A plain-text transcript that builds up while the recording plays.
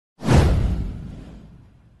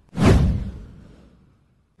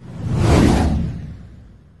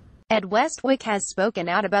Ed Westwick has spoken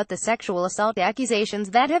out about the sexual assault accusations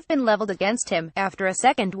that have been leveled against him, after a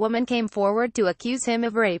second woman came forward to accuse him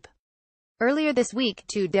of rape. Earlier this week,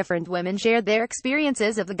 two different women shared their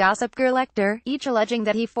experiences of the Gossip Girl actor, each alleging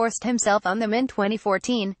that he forced himself on them in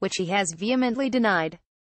 2014, which he has vehemently denied.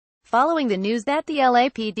 Following the news that the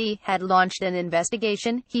LAPD had launched an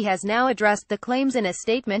investigation, he has now addressed the claims in a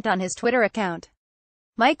statement on his Twitter account.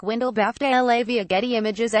 Mike Windle BAFTA LA via Getty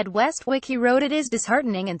Images. At Westwick he wrote, "It is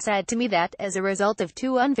disheartening and sad to me that, as a result of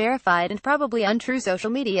two unverified and probably untrue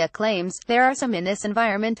social media claims, there are some in this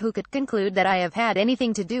environment who could conclude that I have had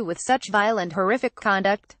anything to do with such violent, horrific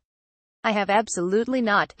conduct. I have absolutely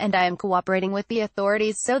not, and I am cooperating with the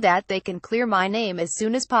authorities so that they can clear my name as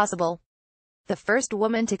soon as possible." The first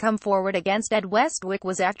woman to come forward against Ed Westwick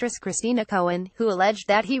was actress Christina Cohen, who alleged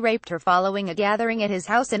that he raped her following a gathering at his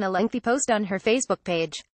house in a lengthy post on her Facebook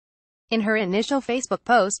page. In her initial Facebook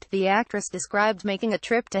post, the actress described making a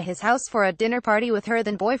trip to his house for a dinner party with her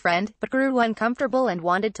then boyfriend, but grew uncomfortable and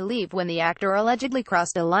wanted to leave when the actor allegedly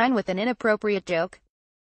crossed a line with an inappropriate joke.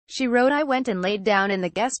 She wrote, "I went and laid down in the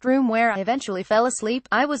guest room where I eventually fell asleep.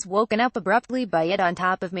 I was woken up abruptly by Ed on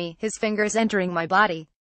top of me, his fingers entering my body.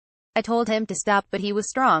 I told him to stop, but he was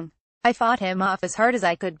strong. I fought him off as hard as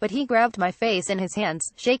I could, but he grabbed my face in his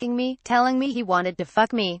hands, shaking me, telling me he wanted to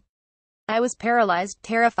fuck me. I was paralyzed,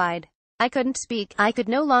 terrified. I couldn't speak, I could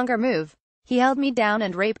no longer move. He held me down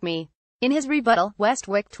and raped me." In his rebuttal,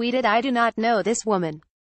 Westwick tweeted, "I do not know this woman.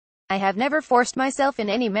 I have never forced myself in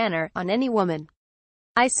any manner, on any woman.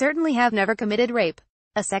 I certainly have never committed rape."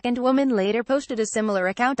 A second woman later posted a similar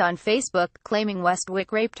account on Facebook, claiming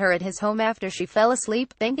Westwick raped her at his home after she fell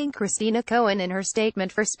asleep, thanking Christina Cohen in her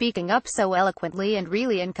statement for speaking up so eloquently and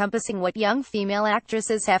really encompassing what young female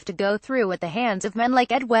actresses have to go through at the hands of men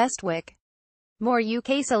like Ed Westwick. More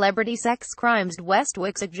UK celebrity sex crimes.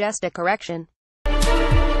 Westwick suggests a correction.